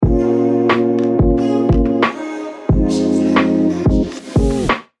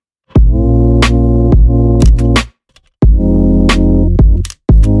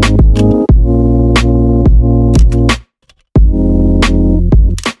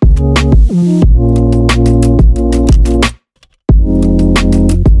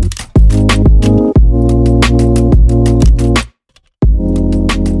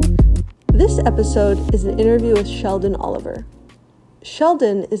episode is an interview with Sheldon Oliver.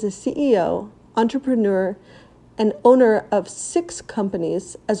 Sheldon is a CEO, entrepreneur, and owner of 6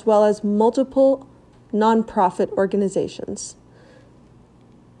 companies, as well as multiple nonprofit organizations.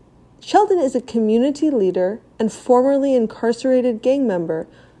 Sheldon is a community leader and formerly incarcerated gang member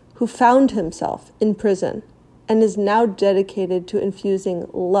who found himself in prison and is now dedicated to infusing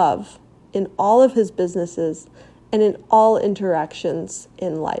love in all of his businesses and in all interactions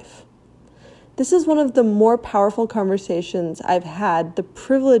in life. This is one of the more powerful conversations I've had the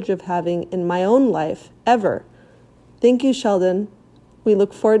privilege of having in my own life ever. Thank you, Sheldon. We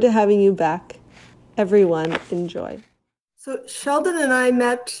look forward to having you back. Everyone, enjoy. So Sheldon and I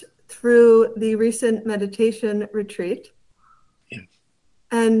met through the recent meditation retreat. Yes.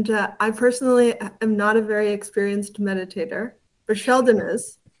 And I personally am not a very experienced meditator, but Sheldon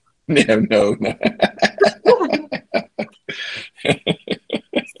is. No.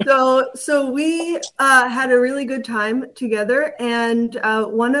 So we had a really good time together, and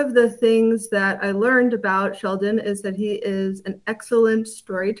one of the things that I learned about Sheldon is that he is an excellent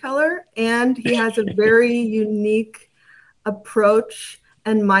storyteller, and he has a very unique approach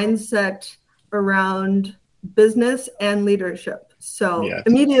and mindset around business and leadership. So Yes.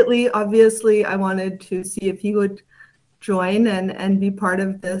 Immediately, obviously, I wanted to see if he would join and be part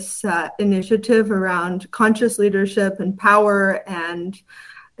of this initiative around conscious leadership and power and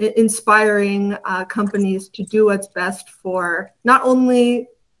inspiring companies to do what's best for not only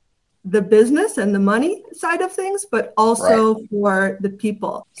the business and the money side of things, but also for the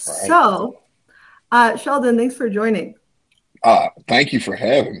people. Right. So, Sheldon, thanks for joining. Thank you for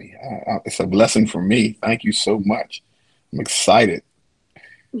having me. It's a blessing for me. Thank you so much. I'm excited.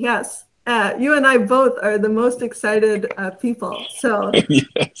 Yes. You and I both are the most excited people. So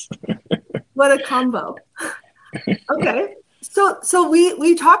Yes. what a combo. Okay. So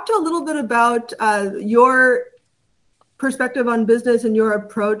we talked a little bit about your perspective on business and your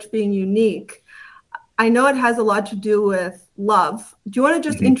approach being unique. I know it has a lot to do with love. Do you want to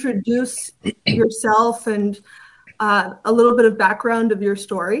just introduce yourself and a little bit of background of your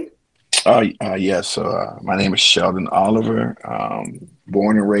story? Yes. So my name is Sheldon Oliver.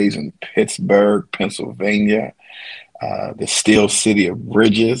 Born and raised in Pittsburgh, Pennsylvania, the steel city of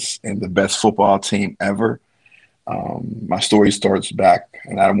Bridges, and the best football team ever. My story starts back,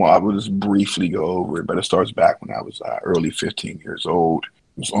 and I will just briefly go over it, but it starts back when I was early 15 years old.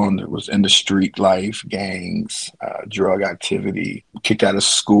 It was in the street life, gangs, drug activity. Kicked out of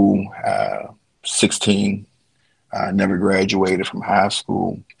school, 16. I never graduated from high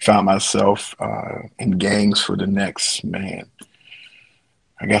school. Found myself in gangs for the next, I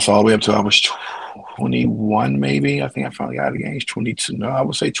guess all the way up to I was 21, maybe. I think I finally got out of gangs 22. No, I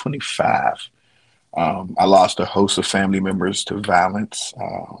would say 25. I lost a host of family members to violence.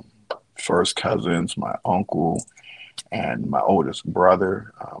 First cousins, my uncle, and my oldest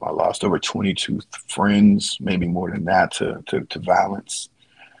brother. I lost over 22 friends, maybe more than that, to violence.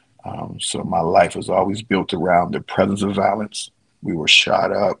 So my life was always built around the presence of violence. We were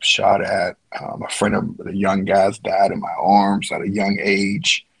shot up, shot at. A friend of the young guys died in my arms at a young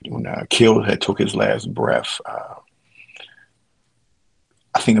age. When Kill had took his last breath,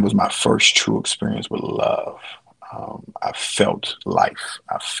 I think it was my first true experience with love. I felt life.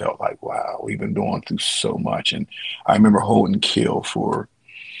 I felt like, wow, we've been going through so much. And I remember holding Kill for,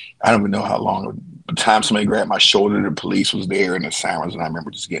 I don't even know how long. By the time somebody grabbed my shoulder, the police was there and the sirens, and I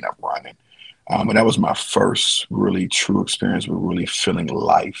remember just getting up running. And that was my first really true experience with really feeling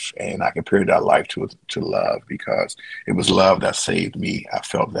life. And I compared that life to love because it was love that saved me. I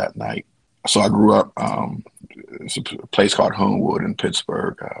felt that night. So I grew up, it's a place called Homewood in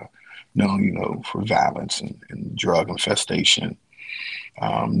Pittsburgh, known, for violence and drug infestation.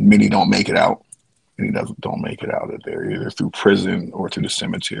 Many don't make it out. Many don't make it out of there, either through prison or through the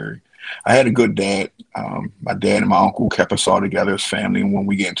cemetery. I had a good dad. My dad and my uncle kept us all together as family. And when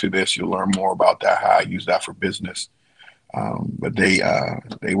we get into this, you'll learn more about that, how I use that for business. But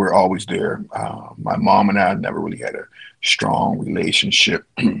they were always there. My mom and I never really had a strong relationship.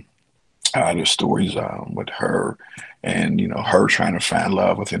 There's stories with her and, her trying to find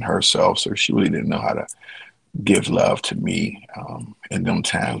love within herself. So she really didn't know how to give love to me in them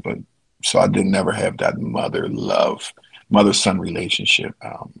times. But so I didn't never have that mother-son relationship.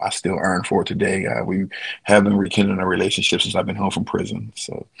 I still yearn for it today. We have been rekindling a relationship since I've been home from prison.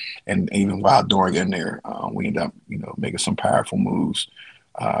 So, and even while during in there, we end up, making some powerful moves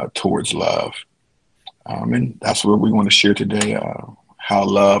towards love. And that's what we want to share today. How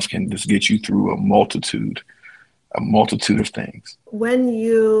love can just get you through a multitude of things. When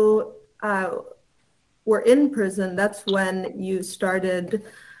you were in prison, that's when you started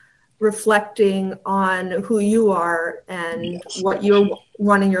reflecting on who you are and Yes. what you're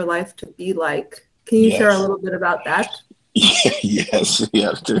wanting your life to be like. Can you share a Yes. little bit about that? Yes.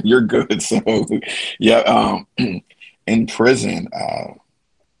 Yes. You're good. So, yeah. In prison,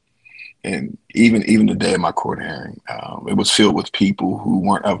 and even the day of my court hearing, it was filled with people who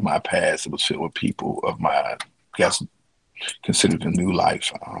weren't of my past. It was filled with people of my, I guess, considered a new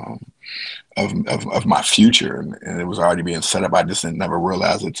life. Of my future, and it was already being set up. I just didn't never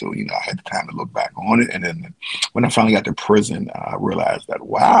realize it till I had the time to look back on it. And then when I finally got to prison, I realized that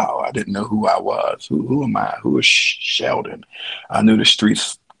wow, I didn't know who I was. Who am I? Who is Sheldon? I knew the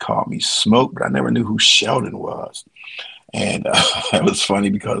streets called me Smoke, but I never knew who Sheldon was. And it was funny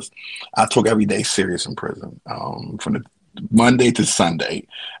because I took every day serious in prison. From the Monday to Sunday,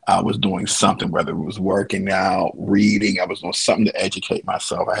 I was doing something, whether it was working out, reading, I was doing something to educate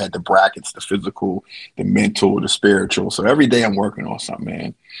myself. I had the brackets, the physical, the mental, the spiritual. So every day I'm working on something,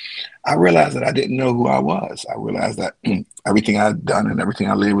 man. I realized that I didn't know who I was. I realized that everything I'd done and everything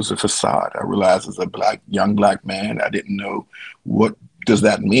I lived was a facade. I realized as a young black man, I didn't know what does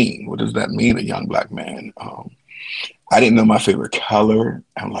that mean? What does that mean, a young black man? I didn't know my favorite color.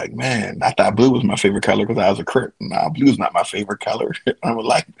 I'm like, man, I thought blue was my favorite color because I was a Crip. Nah, blue is not my favorite color. I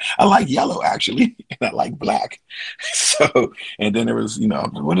like yellow actually, and I like black. So, and then there was,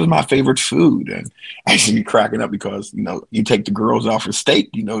 what is my favorite food? And I used to be cracking up because, you take the girls out for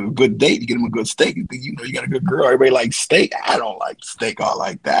steak, a good date, you get them a good steak. You think, you got a good girl. Everybody likes steak. I don't like steak all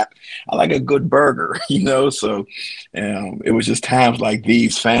like that. I like a good burger, So it was just times like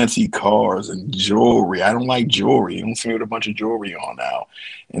these, fancy cars and jewelry. I don't like jewelry. You don't see me with a bunch of jewelry on now.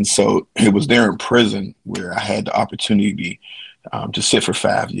 And so it was there in prison where I had the opportunity to sit for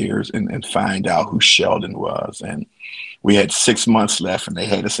 5 years and find out who Sheldon was. And we had 6 months left, and they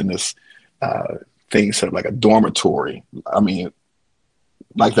had us in this thing set up like a dormitory. I mean,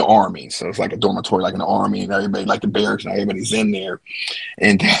 like the army. So it's like a dormitory, like in the army, and everybody, like the barracks, and everybody's in there.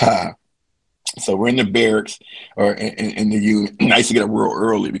 And so we're in the barracks or in the unit. I used to get up real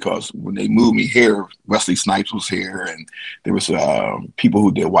early because when they moved me here, Wesley Snipes was here, and there was people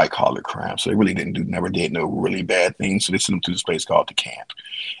who did white collar crime. So they really never did no really bad things. So they sent them to this place called the camp.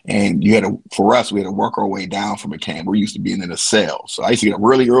 And for us, we had to work our way down from a camp. We're used to being in a cell. So I used to get up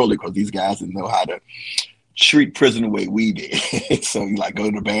really early because these guys didn't know how to treat prison the way we did. So you go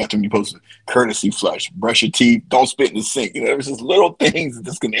to the bathroom, you're supposed to courtesy flush, brush your teeth, don't spit in the sink. There's just little things that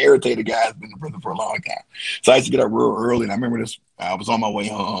just can irritate a guy who's been in prison for a long time. So I used to get up real early, and I remember this. I was on my way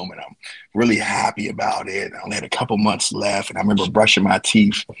home, and I'm really happy about it. I only had a couple months left, and I remember brushing my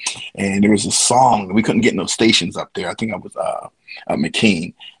teeth, and there was a song. We couldn't get no stations up there. I think I was at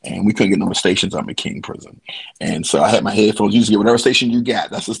McKean, and we couldn't get no stations at McKean prison. And so I had my headphones. You just get whatever station you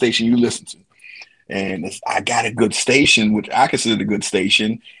got. That's the station you listen to. And I got a good station, which I considered a good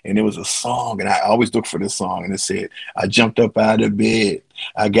station. And it was a song. And I always look for this song. And it said, I jumped up out of bed.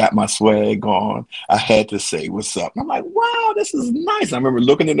 I got my swag on. I had to say, what's up? And I'm like, wow, this is nice. I remember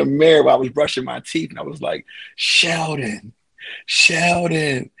looking in the mirror while I was brushing my teeth. And I was like, Sheldon.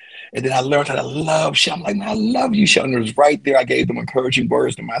 And then I learned how to love Sheldon. I'm like, man, I love you, Sheldon. It was right there. I gave them encouraging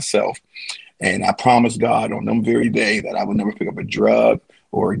words to myself. And I promised God on them very day that I would never pick up a drug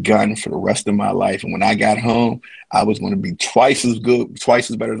or a gun for the rest of my life. And when I got home, I was going to be twice as good, twice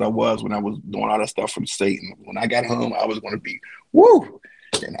as better as I was when I was doing all that stuff from Satan. When I got home, I was going to be, woo!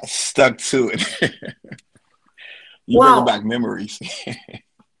 And I stuck to it. You bring back memories.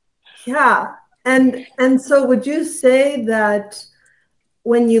 Yeah. And so would you say that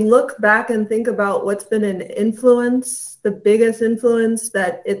when you look back and think about what's been an influence, the biggest influence,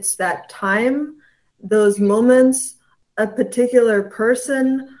 that it's that time, those moments, a particular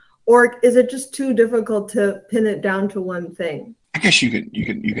person, or is it just too difficult to pin it down to one thing? I guess you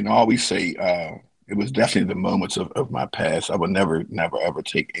can always say it was definitely the moments of my past. I would never ever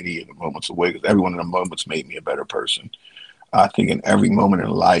take any of the moments away because every one of the moments made me a better person. I think in every moment in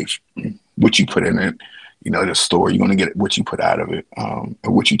life, what you put in it, the story, you're going to get what you put out of it,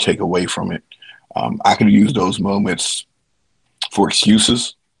 or what you take away from it. I could use those moments for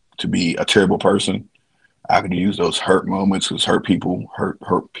excuses to be a terrible person. I could use those hurt moments because hurt people.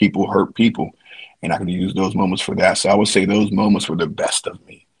 And I could use those moments for that. So I would say those moments were the best of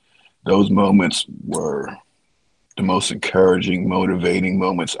me. Those moments were the most encouraging, motivating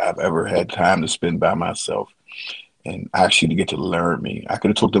moments I've ever had time to spend by myself and actually to get to learn me. I could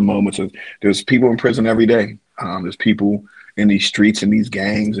have took the moments of, there's people in prison every day. There's people in these streets and these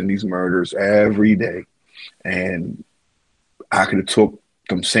gangs and these murders every day. And I could have took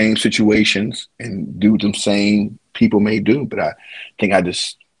them same situations and do them same people may do. But I think I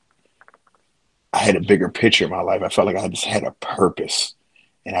had a bigger picture of my life. I felt like I just had a purpose.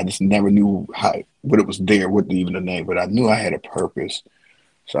 and I just never knew what it was there, what even the name, but I knew I had a purpose.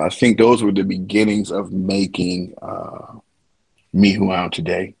 So I think those were the beginnings of making me who I am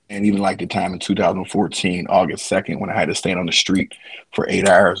today. And even like the time in 2014, August 2nd, when I had to stand on the street for 8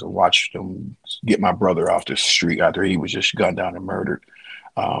 hours and watch them get my brother off the street after he was just gunned down and murdered.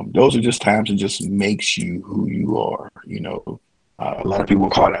 Those are just times that just makes you who you are. A lot of people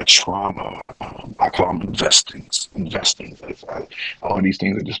call that trauma. I call them investing. All these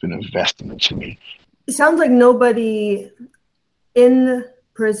things have just been investing into me. It sounds like nobody in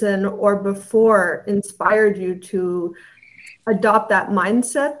prison or before inspired you to adopt that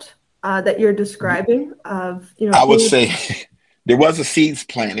mindset that you're describing of, I would say there was a seeds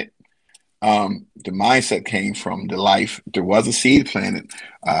planted. The mindset came from the life. There was a seed planted.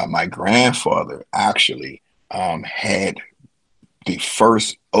 My grandfather actually had the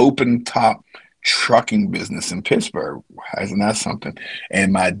first open top trucking business in Pittsburgh. Isn't that something?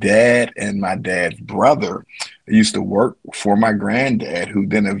 And my dad and my dad's brother used to work for my granddad, who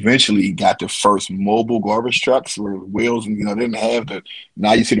then eventually got the first mobile garbage trucks where wheels and, didn't have the,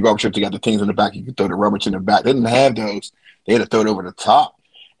 now you see the garbage trucks, they got the things in the back, you can throw the rubbish in the back. They didn't have those. They had to throw it over the top.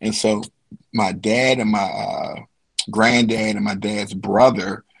 And so my dad and my granddad and my dad's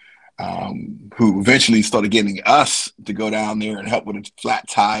brother, who eventually started getting us to go down there and help with a flat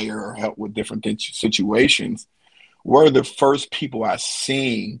tire or help with different situations, were the first people I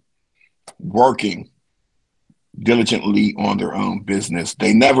seen working diligently on their own business.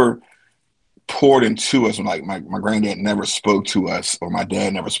 They never poured into us. Like my granddad never spoke to us, or my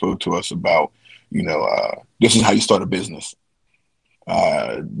dad never spoke to us about, this is how you start a business.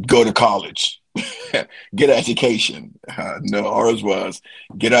 Go to college, get an education. No, ours was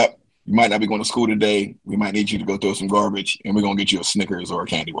get up. You might not be going to school today. We might need you to go throw some garbage, and we're going to get you a Snickers or a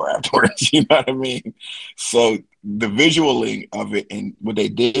candy bar afterwards. You know what I mean? So the visualing of it and what they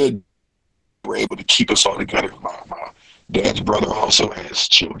did were able to keep us all together. My dad's brother also has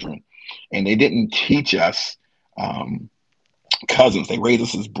children, and they didn't teach us cousins. They raised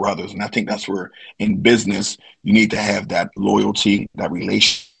us as brothers. And I think that's where in business, you need to have that loyalty, that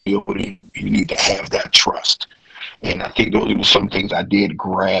relationship building. You need to have that trust. And I think those are some things I did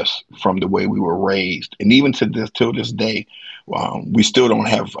grasp from the way we were raised. And even till this day, we still don't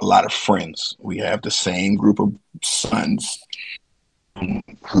have a lot of friends. We have the same group of sons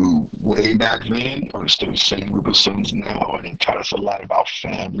who way back then are still the same group of sons now. And it taught us a lot about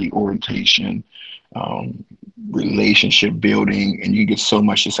family orientation, relationship building, and you get so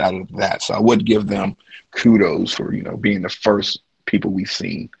much just out of that. So I would give them kudos for, being the first people we've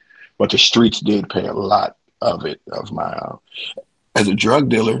seen. But the streets did pay a lot of it, of my, as a drug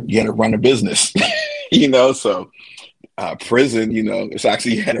dealer, you had to run a business, so prison, it's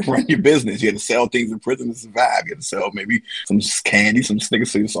actually, you had to run your business. You had to sell things in prison to survive. You had to sell maybe some candy, some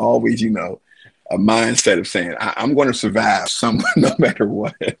Snickers. So it's always, a mindset of saying, I'm going to survive no matter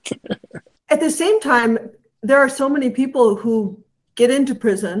what. At the same time, there are so many people who get into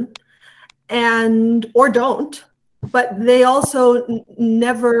prison or don't, but they also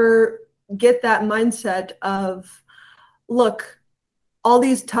never get that mindset of, look, all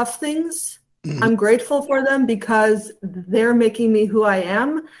these tough things, I'm grateful for them because they're making me who I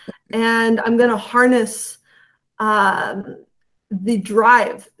am. And I'm going to harness the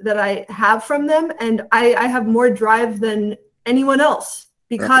drive that I have from them. And I have more drive than anyone else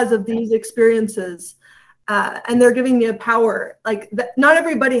because of these experiences. And they're giving me a power. Not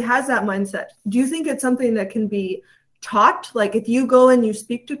everybody has that mindset. Do you think it's something that can be taught? Like if you go and you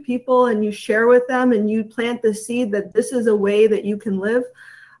speak to people and you share with them and you plant the seed that this is a way that you can live,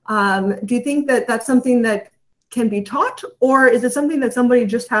 do you think that that's something that can be taught, or is it something that somebody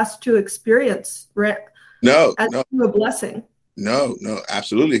just has to experience as a blessing? No,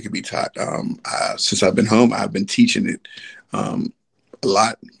 absolutely it can be taught. Since I've been home, I've been teaching it a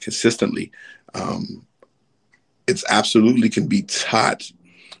lot consistently. It's absolutely can be taught,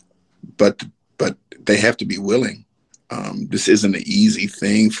 but they have to be willing. This isn't an easy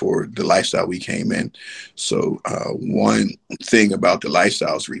thing for the lifestyle we came in. So one thing about the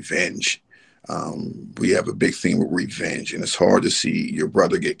lifestyle is revenge. We have a big thing with revenge, and it's hard to see your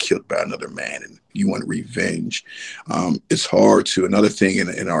brother get killed by another man and you want revenge. It's hard to, another thing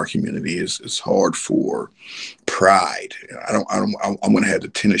in our community is it's hard for pride. I want to have the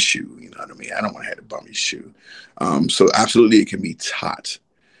tennis shoe, you know what I mean? I don't want to have the bummy shoe. So absolutely it can be taught.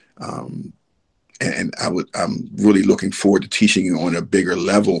 And I'm really looking forward to teaching you on a bigger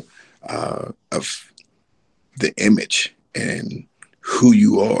level of the image and who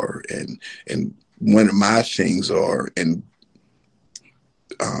you are. And one of my things are, and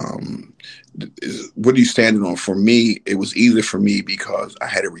what are you standing on? For me, it was easy for me because I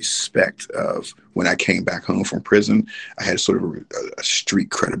had a respect of when I came back home from prison. I had sort of a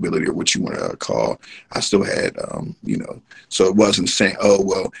street credibility, or what you want to call. I still had, so it wasn't saying, oh,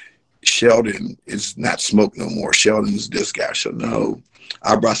 well, Sheldon is not smoke no more. Sheldon's this guy. So no,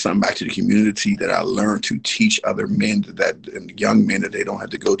 I brought something back to the community that I learned to teach other men and young men that they don't have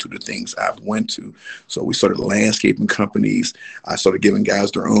to go to the things I've went to. So we started landscaping companies. I started giving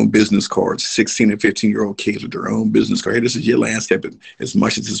guys their own business cards, 16 and 15-year-old kids with their own business card. Hey, this is your landscaping as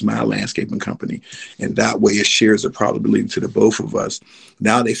much as it's my landscaping company. And that way it shares the probability to the both of us.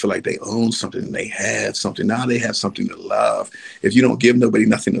 Now they feel like they own something and they have something. Now they have something to love. If you don't give nobody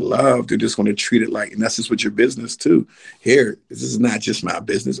nothing to love, they're just going to treat it like, and that's just with your business too. Here, this is not just my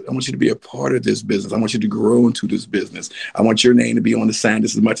business. I want you to be a part of this business. I want you to grow into this business. I want your name to be on the sign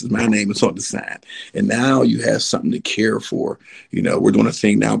just as much as my name is on the sign. And now you have something to care for. We're doing a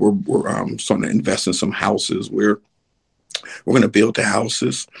thing now. We're starting to invest in some houses. We're going to build the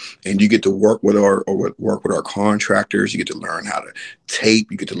houses, and you get to work with our contractors. You get to learn how to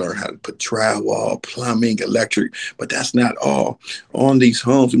tape. You get to learn how to put drywall, plumbing, electric. But that's not all. On these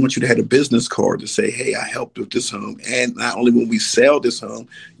homes, we want you to have a business card to say, hey, I helped with this home. And not only when we sell this home,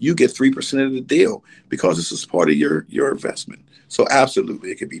 you get 3% of the deal because this is part of your investment. So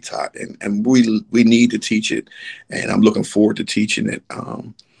absolutely, it can be taught, and we need to teach it. And I'm looking forward to teaching it.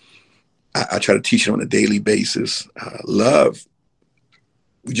 I try to teach it on a daily basis. Love,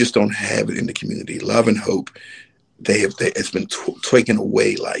 we just don't have it in the community. Love and hope, it's been taken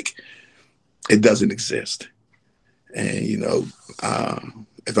away like it doesn't exist. And,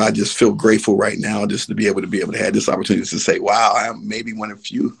 if I just feel grateful right now just to be able to have this opportunity to say, wow, I'm maybe one of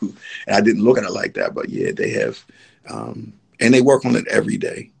few who, and I didn't look at it like that, but yeah, they have, and they work on it every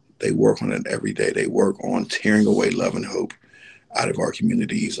day. They work on it every day. They work on tearing away love and hope out of our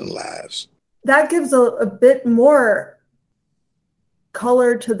communities and lives. That gives a bit more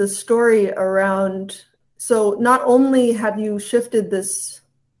color to the story around. So not only have you shifted this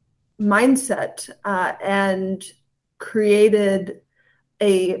mindset and created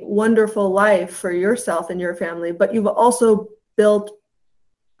a wonderful life for yourself and your family, but you've also built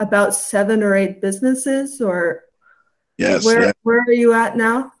about 7 or 8 businesses, or yes, where are you at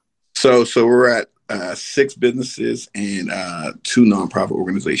now? So we're at 6 businesses and 3 nonprofit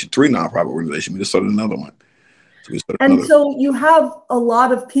organizations. We just started another one. So you have a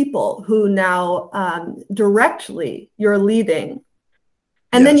lot of people who now directly you're leading.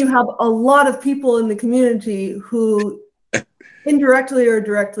 And then you have a lot of people in the community who indirectly or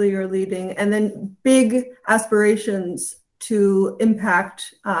directly you're leading, and then big aspirations to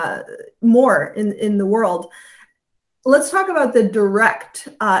impact more in the world. Let's talk about the direct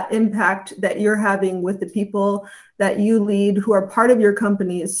impact that you're having with the people that you lead who are part of your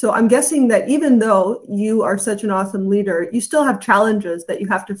companies. So I'm guessing that even though you are such an awesome leader, you still have challenges that you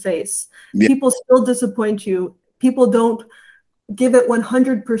have to face. Yeah. People still disappoint you. People don't give it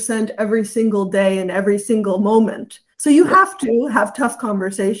 100% every single day and every single moment. So you have to have tough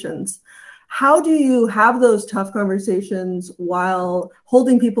conversations. How do you have those tough conversations while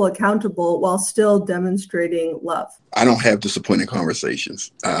holding people accountable while still demonstrating love? I don't have disappointing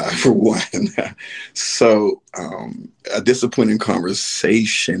conversations, for one. So a disappointing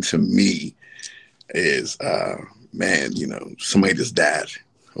conversation to me is, somebody just died,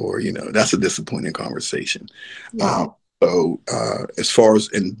 or, that's a disappointing conversation. Wow. As far as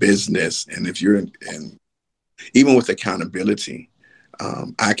in business, and if you're in even with accountability,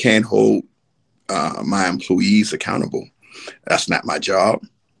 I can't hold my employees accountable. That's not my job.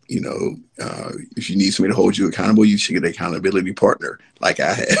 If you need somebody to hold you accountable, you should get an accountability partner. Like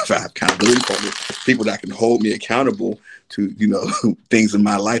I have accountability partners, people that can hold me accountable to, things in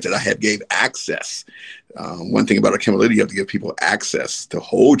my life that I have gave access. One thing about accountability, you have to give people access to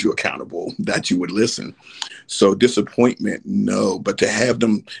hold you accountable, that you would listen. So disappointment, no, but to have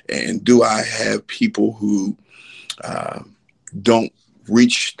them, and do I have people who don't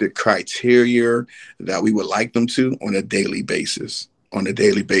reach the criteria that we would like them to on a daily basis?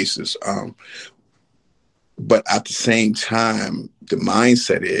 But at the same time, the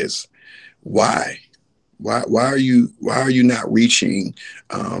mindset is, why are you not reaching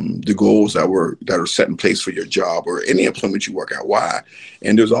the goals that are set in place for your job or any employment you work at? Why?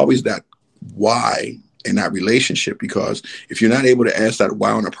 And there's always that why in that relationship, because if you're not able to ask that why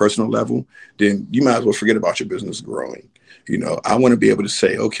on a personal level, then you might as well forget about your business growing. I want to be able to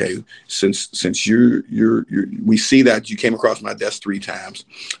say, okay, since we see that you came across my desk 3 times.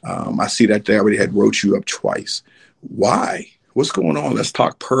 I see that they already had wrote you up twice. Why? What's going on? Let's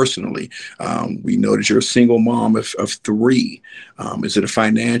talk personally. We know that you're a single mom of three. Is it a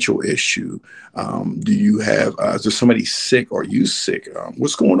financial issue? Do you have, is there somebody sick? Are you sick?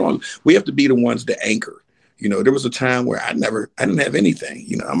 What's going on? We have to be the ones to anchor. There was a time where I didn't have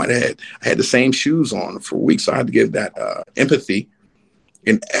anything. I had the same shoes on for weeks. So I had to give that empathy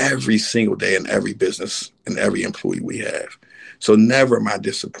in every single day in every business and every employee we have. So never am I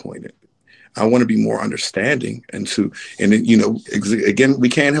disappointed. I want to be more understanding again, we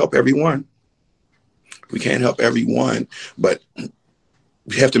can't help everyone. We can't help everyone, but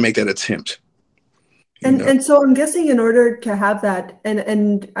we have to make that attempt. And so I'm guessing in order to have that,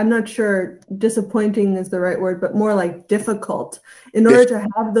 and I'm not sure disappointing is the right word, but more like difficult. In order to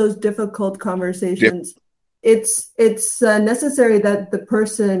have those difficult conversations, it's necessary that the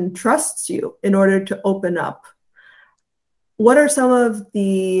person trusts you in order to open up. What are some of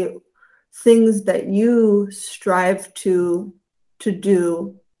the things that you strive to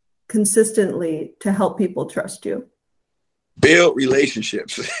do consistently to help people trust you? Build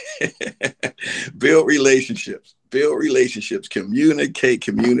relationships. Build relationships. Communicate.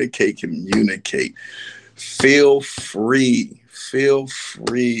 Feel free,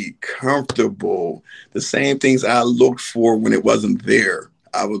 comfortable. The same things I looked for when it wasn't there.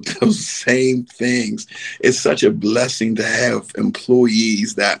 Those same things. It's such a blessing to have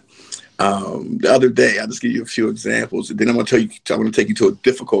employees that the other day, I'll just give you a few examples, and then I want to take you to a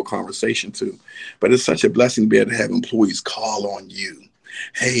difficult conversation too. But it's such a blessing to be able to have employees call on you.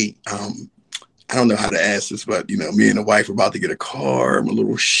 Hey, I don't know how to ask this, but me and the wife are about to get a car. I'm a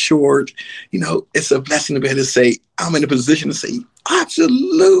little short. It's a blessing to be able to say, I'm in a position to say,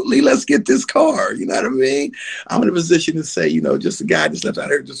 absolutely, let's get this car. You know what I mean? I'm in a position to say, just a guy just left out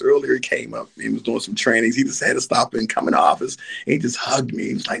here just earlier, he came up, he was doing some trainings. He just had to stop and come in the office, and he just hugged me.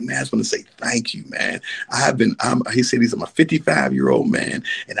 He was like, man, I just want to say thank you, man. He said, I'm a 55-year-old man,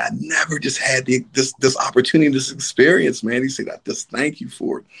 and I never just had this opportunity, this experience, man. He said, I just thank you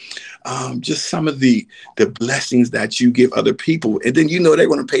for it. Just some of the blessings that you give other people, and then they're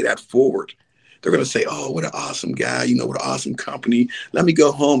going to pay that forward. They're going to say, oh, what an awesome guy, what an awesome company. Let me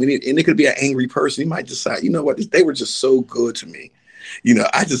go home. And it could be an angry person. He might decide, what, they were just so good to me.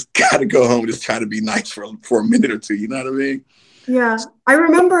 I just got to go home and just try to be nice for a minute or two. You know what I mean? Yeah. I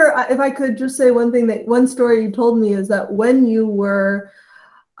remember, if I could just say one story you told me is that when you were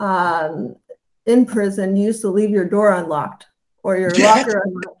in prison, you used to leave your door unlocked or your locker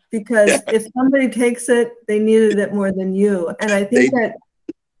unlocked because if somebody takes it, they needed it more than you. And I think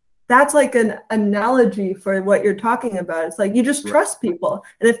that's like an analogy for what you're talking about. It's like you just trust people.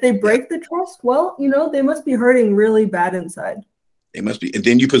 And if they break the trust, well, they must be hurting really bad inside. They must be. And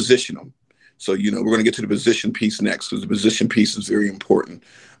then you position them. So, we're going to get to the position piece next because the position piece is very important.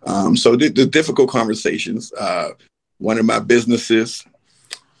 So the difficult conversations. One of my businesses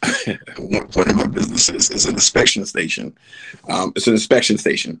is an inspection station. It's an inspection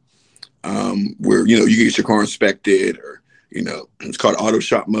station where, you get your car inspected or, it's called Auto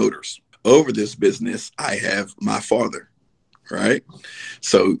Shop Motors. Over this business, I have my father, right?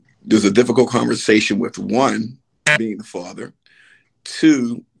 So there's a difficult conversation with one, being the father,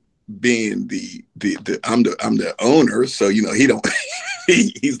 two, being I'm the owner. So, he don't,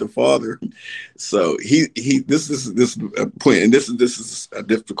 he's the father. So this is a point, and this is a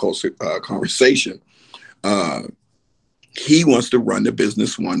difficult conversation. He wants to run the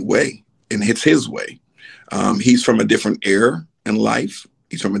business one way, and it's his way. He's from a different era in life.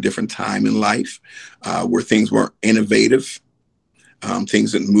 He's from a different time in life where things weren't innovative.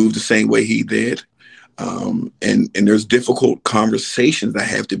 Things didn't move the same way he did. And there's difficult conversations that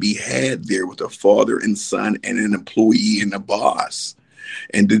have to be had there with a father and son and an employee and a boss.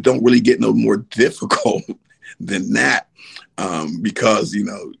 And they don't really get no more difficult than that because, he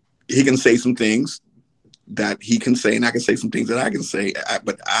can say some things that he can say and I can say some things that I can say,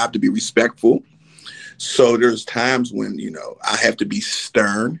 but I have to be respectful. So there's times when, I have to be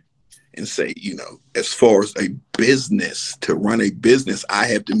stern and say, as far as a business, to run a business, I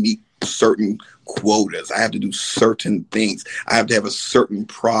have to meet certain quotas. I have to do certain things. I have to have a certain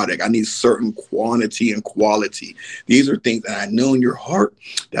product. I need certain quantity and quality. These are things that I know in your heart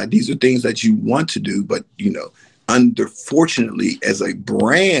that these are things that you want to do. But, unfortunately, as a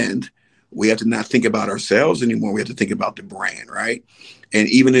brand, we have to not think about ourselves anymore. We have to think about the brand, right? And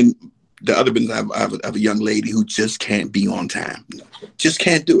even in the other business, I have a young lady who just can't be on time. Just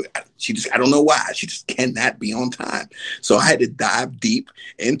can't do it. I don't know why. She just cannot be on time. So I had to dive deep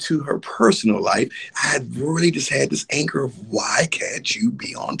into her personal life. I had really just had this anchor of why can't you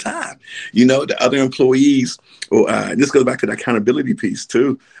be on time? The other employees, this goes back to the accountability piece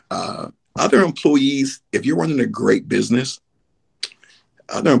too. Other employees, if you're running a great business,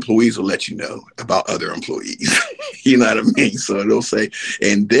 other employees will let you know about other employees. You know what I mean? So they'll say,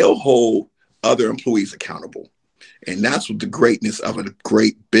 and they'll hold other employees accountable. And that's what the greatness of a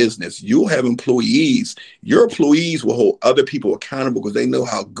great business. You'll have employees. Your employees will hold other people accountable because they know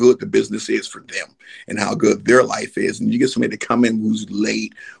how good the business is for them and how good their life is. And you get somebody to come in who's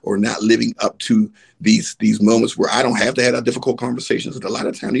late or not living up to these moments where I don't have to have that difficult conversations. And a lot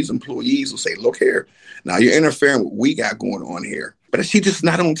of times these employees will say, look here, now you're interfering with what we got going on here. But she just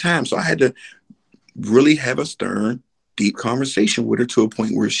not on time. So I had to really have a stern, deep conversation with her to a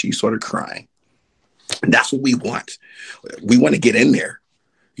point where she started crying. And that's what we want. We want to get in there,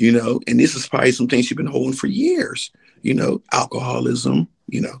 you know, and this is probably some things she's been holding for years, you know, alcoholism,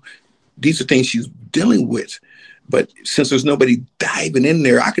 you know, these are things she's dealing with. But since there's nobody diving in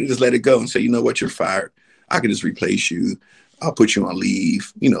there, I could just let it go and say, you know what, you're fired. I could just replace you. I'll put you on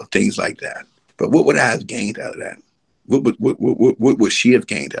leave, you know, things like that. But what would I have gained out of that? What would she have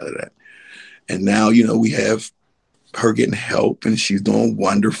gained out of that? And now, you know, we have her getting help and she's doing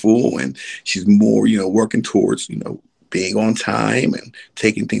wonderful and she's more, you know, working towards, you know, being on time and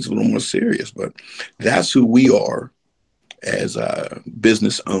taking things a little more serious. But that's who we are as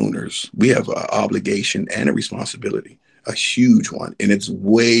business owners. We have an obligation and a responsibility, a huge one, and it's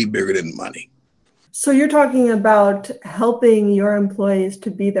way bigger than money. So you're talking about helping your employees to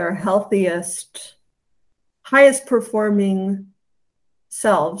be their healthiest, highest performing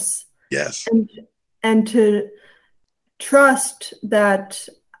selves. Yes. And to trust that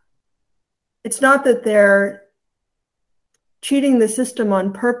it's not that they're cheating the system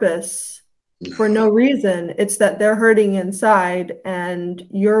on purpose for no reason. It's that they're hurting inside and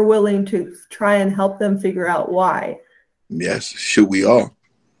you're willing to try and help them figure out why. Yes, should we all?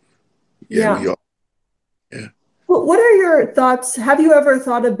 Yeah. We all. Yeah. Well, what are your thoughts? Have you ever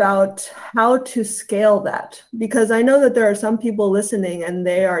thought about how to scale that? Because I know that there are some people listening and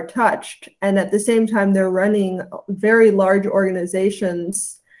they are touched, and at the same time, they're running very large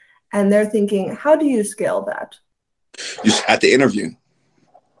organizations and they're thinking, how do you scale that? Just at the interview.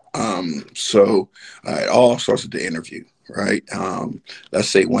 So it all starts at the interview, right? Let's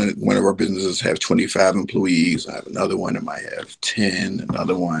say one of our businesses have 25 employees. I have another one that might have 10,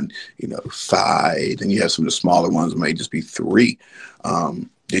 another one, you know, 5. Then you have some of the smaller ones that may just be 3. Then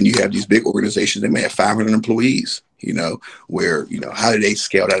you have these big organizations that may have 500 employees, you know, where, you know, how do they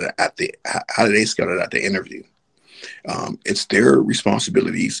scale that at the interview? It's their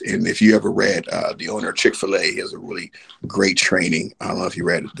responsibilities. And if you ever read the owner of Chick-fil-A, he has a really great training. I don't know if you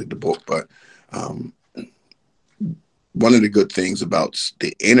read the book, but one of the good things about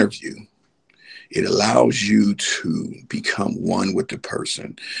the interview, it allows you to become one with the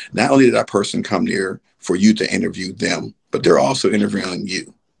person. Not only did that person come there for you to interview them, but they're also interviewing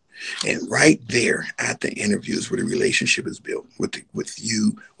you. And right there at the interview is where the relationship is built with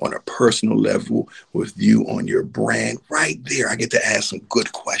you on a personal level, with you on your brand. Right there, I get to ask some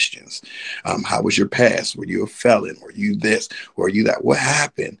good questions. How was your past? Were you a felon? Were you this? Were you that? What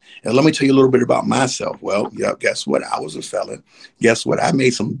happened? And let me tell you a little bit about myself. Well, yeah, guess what? I was a felon. Guess what? I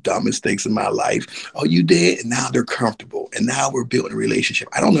made some dumb mistakes in my life. Oh, you did? And now they're comfortable. And now we're building a relationship.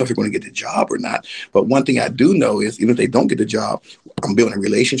 I don't know if they're going to get the job or not. But one thing I do know is even if they don't get the job, I'm building a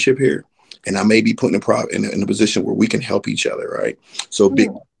relationship here, and I may be putting in a position where we can help each other, right? So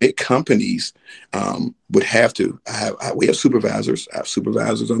big companies would have to we have supervisors. I have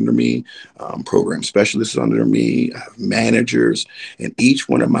supervisors under me, program specialists under me. I have managers, and each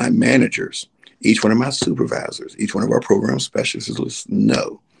one of my managers, each one of my supervisors, each one of our program specialists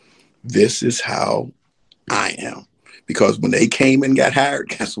know this is how I am. Because when they came and got hired,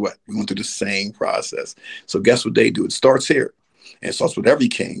 guess what? We went through the same process. So guess what they do? It starts here. And it starts with every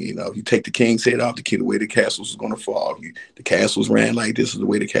king. You know, you take the king's head off, the way the castles is going to fall. The castles ran like this is the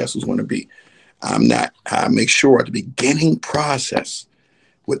way the castle's going to be. I make sure at the beginning process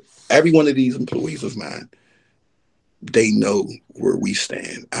with every one of these employees of mine, they know where we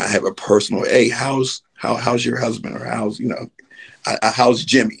stand. I have a personal, hey, how's your husband, or how's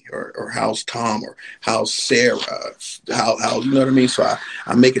Jimmy, or how's Tom, or how's Sarah, how you know what I mean? So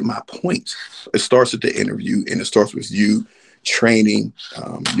I make it my point. It starts at the interview, and it starts with you training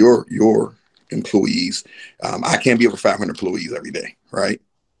your employees. I can't be over 500 employees every day, right?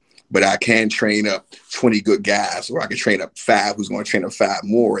 But I can train up 20 good guys, or I can train up 5 who's going to train up 5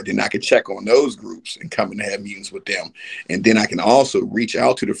 more. And then I can check on those groups and come and have meetings with them. And then I can also reach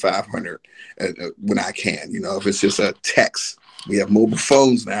out to the 500 when I can, if it's just a text. We have mobile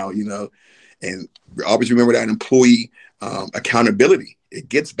phones now, and always remember that employee accountability. It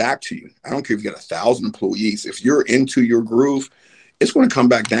gets back to you. I don't care if you got 1,000 employees. If you're into your groove, it's going to come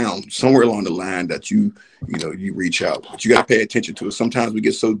back down somewhere along the line that you reach out. But you got to pay attention to it. Sometimes we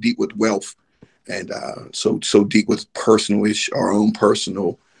get so deep with wealth and so deep with our own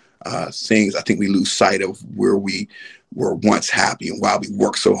personal things. I think we lose sight of where we were once happy and why we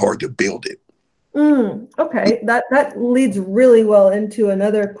worked so hard to build it. Okay, that leads really well into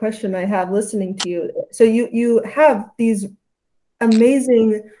another question I have listening to you. So you have these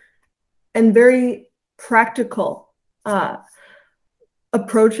amazing and very practical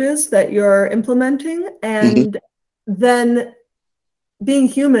approaches that you're implementing, and then being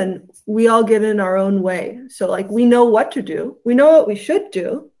human, we all get in our own way. So like we know what to do, we know what we should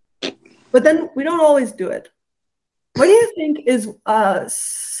do, but then we don't always do it. What do you think is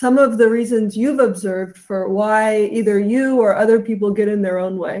some of the reasons you've observed for why either you or other people get in their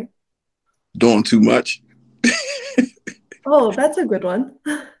own way? Doing too much. Oh, that's a good one.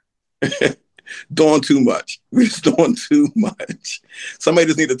 Doing too much. We're just doing too much. Somebody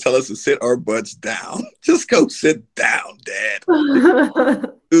just need to tell us to sit our butts down. Just go sit down, Dad.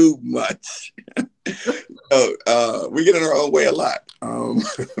 Too much. We get in our own way a lot.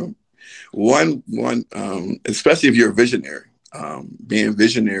 One, especially if you're a visionary, being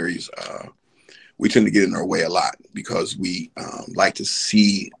visionaries, we tend to get in our way a lot because we like to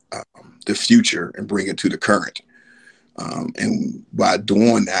see the future and bring it to the current. And by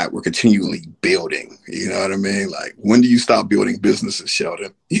doing that, we're continually building. You know what I mean? Like, when do you stop building businesses,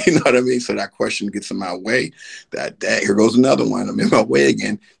 Sheldon? You know what I mean? So that question gets in my way. That here goes another one. I'm in my way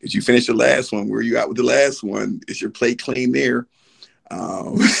again. Did you finish the last one? Where are you at with the last one? Is your plate clean there?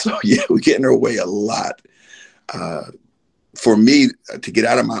 So yeah, we get in our way a lot. For me, to get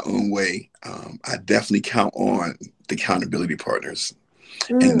out of my own way, I definitely count on the accountability partners.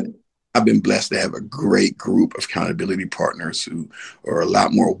 And I've been blessed to have a great group of accountability partners who are a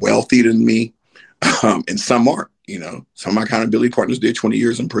lot more wealthy than me. And some aren't. Some of my accountability partners did 20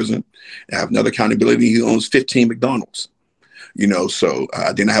 years in prison. I have another accountability who owns 15 McDonald's. So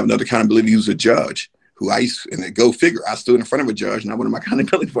then I have another accountability who's a judge. And then go figure, I stood in front of a judge, and one of my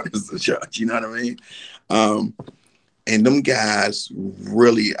accountability partners is a judge. You know what I mean? And them guys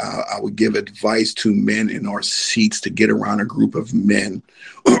really, I would give advice to men in our seats to get around a group of men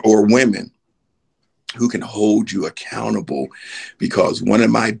or women who can hold you accountable. Because one of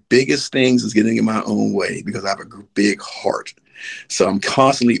my biggest things is getting in my own way because I have a big heart. So I'm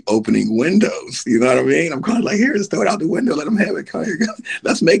constantly opening windows. You know what I mean? I'm kind of like, here, just throw it out the window. Let them have it. Come here.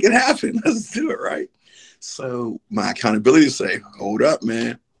 Let's make it happen. Let's do it, right? So my accountability is say, hold up,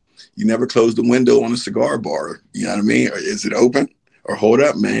 man. You never close the window on a cigar bar. You know what I mean? Or is it open? Or hold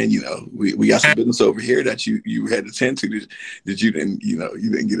up, man. We got some business over here that you had to tend to that you didn't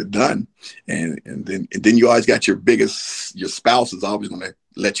get it done. And then you always got your spouse is always going to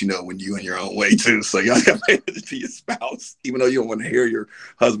let you know when you in your own way too. So y'all got to pay attention to your spouse, even though you don't want to hear your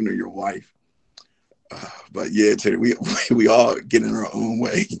husband or your wife. But yeah, Terry, we all get in our own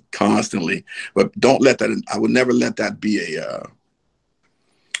way constantly. But don't let that. I would never let that be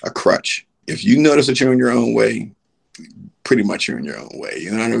a crutch. If you notice that you're in your own way, pretty much you're in your own way.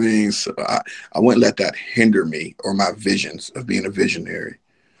 You know what I mean? So I wouldn't let that hinder me or my visions of being a visionary.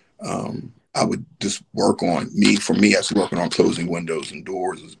 I would just work on me. For me, that's working on closing windows and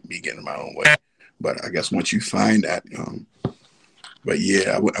doors is me getting in my own way. But I guess once you find that. But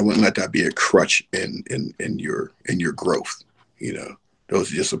yeah, I wouldn't let that be a crutch in your growth.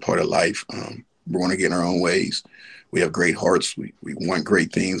 Those are just a part of life. We're going to get in our own ways. We have great hearts. We want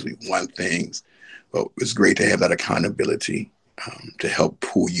great things. We want things. But it's great to have that accountability to help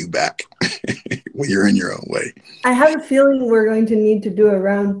pull you back when you're in your own way. I have a feeling we're going to need to do a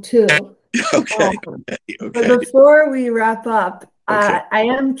round 2. Okay. But before we wrap up, okay. I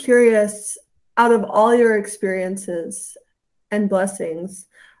am curious, out of all your experiences and blessings,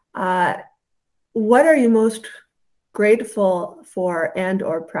 what are you most grateful for and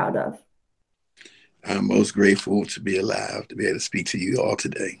or proud of? I'm most grateful to be alive, to be able to speak to you all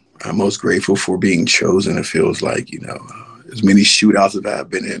today. I'm most grateful for being chosen. It feels like, as many shootouts as I've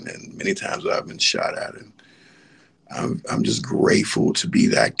been in and many times I've been shot at. And I'm just grateful to be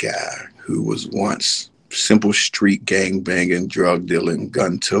that guy who was once simple street gang banging, drug dealing,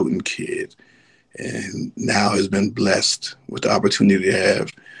 gun toting kid. And now has been blessed with the opportunity to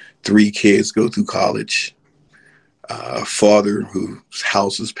have 3 kids go through college, a father whose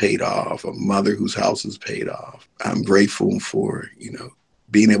house is paid off, a mother whose house is paid off. I'm grateful for,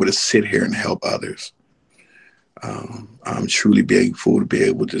 being able to sit here and help others. I'm truly grateful to be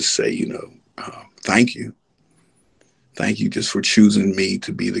able to say, thank you. Thank you just for choosing me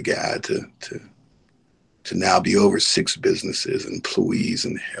to be the guy to now be over 6 businesses, employees,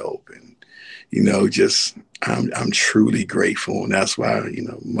 and help. And, just I'm truly grateful, and that's why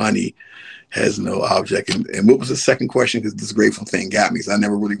money has no object. And what was the second question? Because this grateful thing got me, because I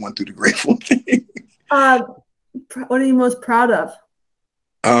never really went through the grateful thing. Uh, what are you most proud of?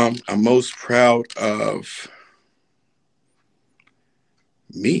 I'm most proud of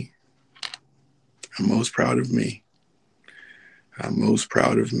me. I'm most proud of me. I'm most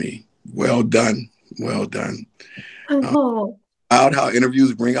proud of me. Well done. Well done. Oh, Out how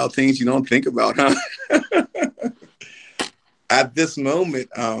interviews bring out things you don't think about, huh? At this moment,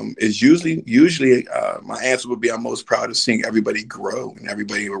 is usually my answer would be I'm most proud of seeing everybody grow and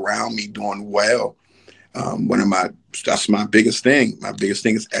everybody around me doing well. That's my biggest thing. My biggest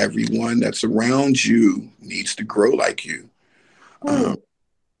thing is everyone that's around you needs to grow like you. Um, oh,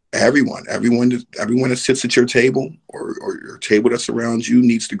 everyone that sits at your table or your table that's around you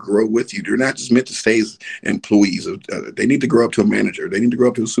needs to grow with you. They're not just meant to stay as employees. They need to grow up to a manager. They need to grow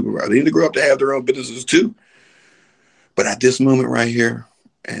up to a supervisor. They need to grow up to have their own businesses too. But at this moment right here,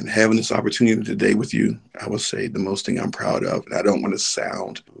 and having this opportunity today with you, I would say the most thing I'm proud of, and I want to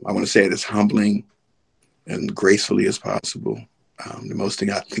say it as humbling and gracefully as possible. The most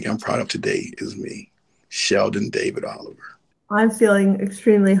thing I think I'm proud of today is me, Sheldon David Oliver. I'm feeling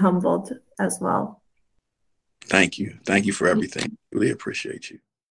extremely humbled as well. Thank you. Thank you for everything. Really appreciate you.